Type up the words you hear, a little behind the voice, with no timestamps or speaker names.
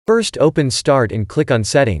First open Start and click on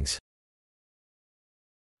Settings.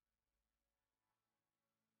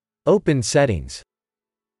 Open Settings.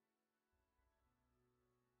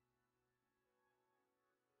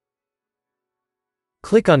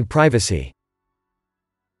 Click on Privacy.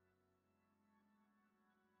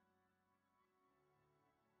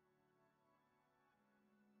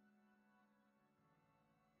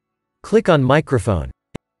 Click on Microphone.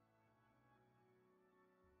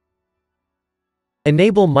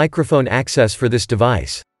 Enable microphone access for this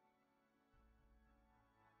device.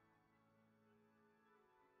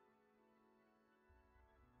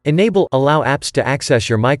 Allow apps to access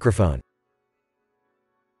your microphone.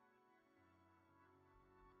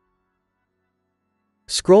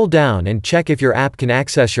 Scroll down and check if your app can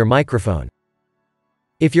access your microphone.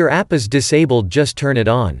 If your app is disabled, just turn it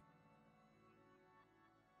on.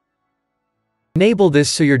 Enable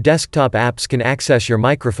this so your desktop apps can access your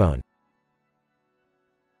microphone.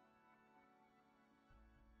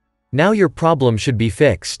 Now your problem should be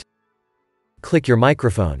fixed. Click your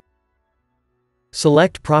microphone.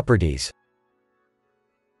 Select Properties.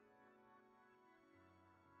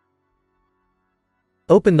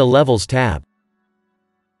 Open the Levels tab.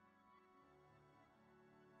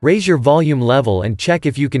 Raise your volume level and check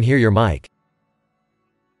if you can hear your mic.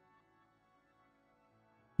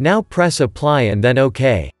 Now press Apply and then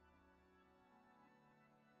OK.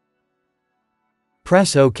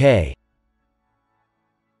 Press OK.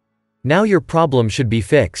 Now your problem should be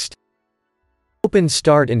fixed. Open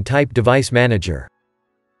Start and type Device Manager.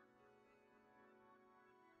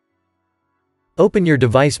 Open your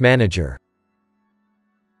Device Manager.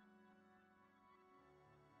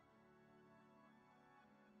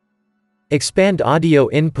 Expand audio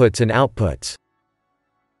inputs and outputs.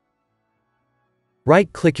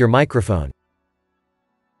 Right-click your microphone.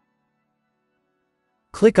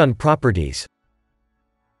 Click on Properties.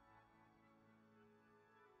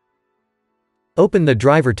 Open the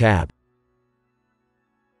Driver tab.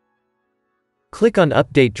 Click on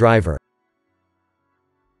Update Driver.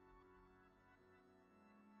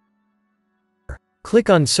 Click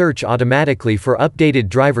on Search automatically for updated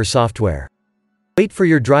driver software. Wait for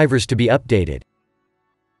your drivers to be updated.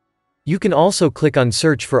 You can also click on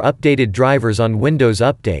Search for updated drivers on Windows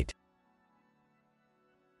Update.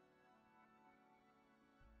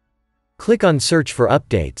 Click on Search for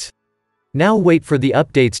updates. Now wait for the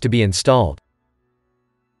updates to be installed.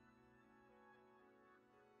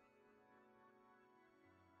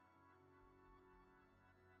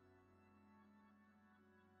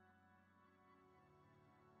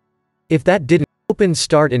 If that didn't, open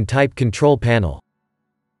Start and type Control Panel.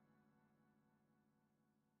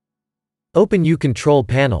 Open UControl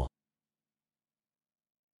panel.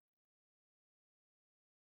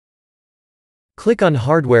 Click on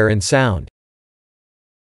Hardware and Sound.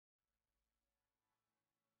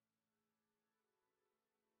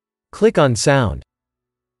 Click on Sound.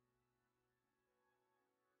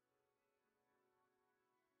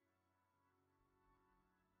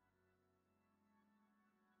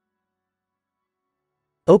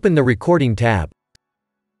 Open the Recording tab.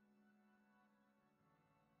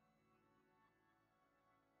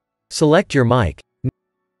 Select your mic.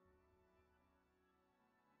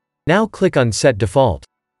 Now click on Set Default.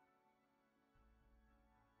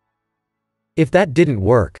 If that didn't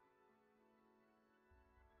work,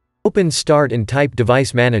 open Start and type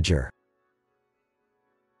Device Manager.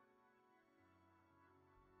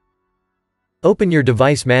 Open your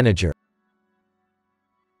Device Manager.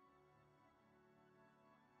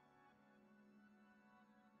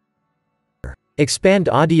 Expand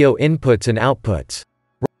audio inputs and outputs.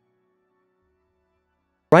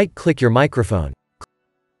 Right-click your microphone.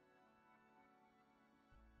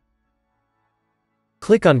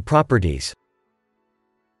 Click on Properties.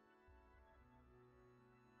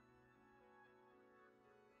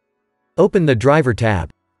 Open the Driver tab.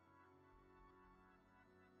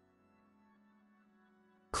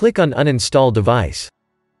 Click on Uninstall Device.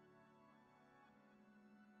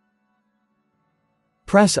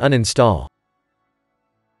 Press Uninstall.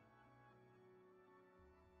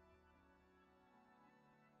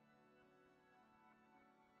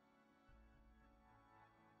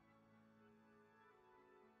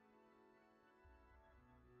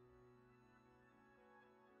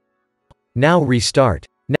 Now restart.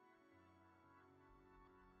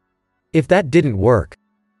 If that didn't work,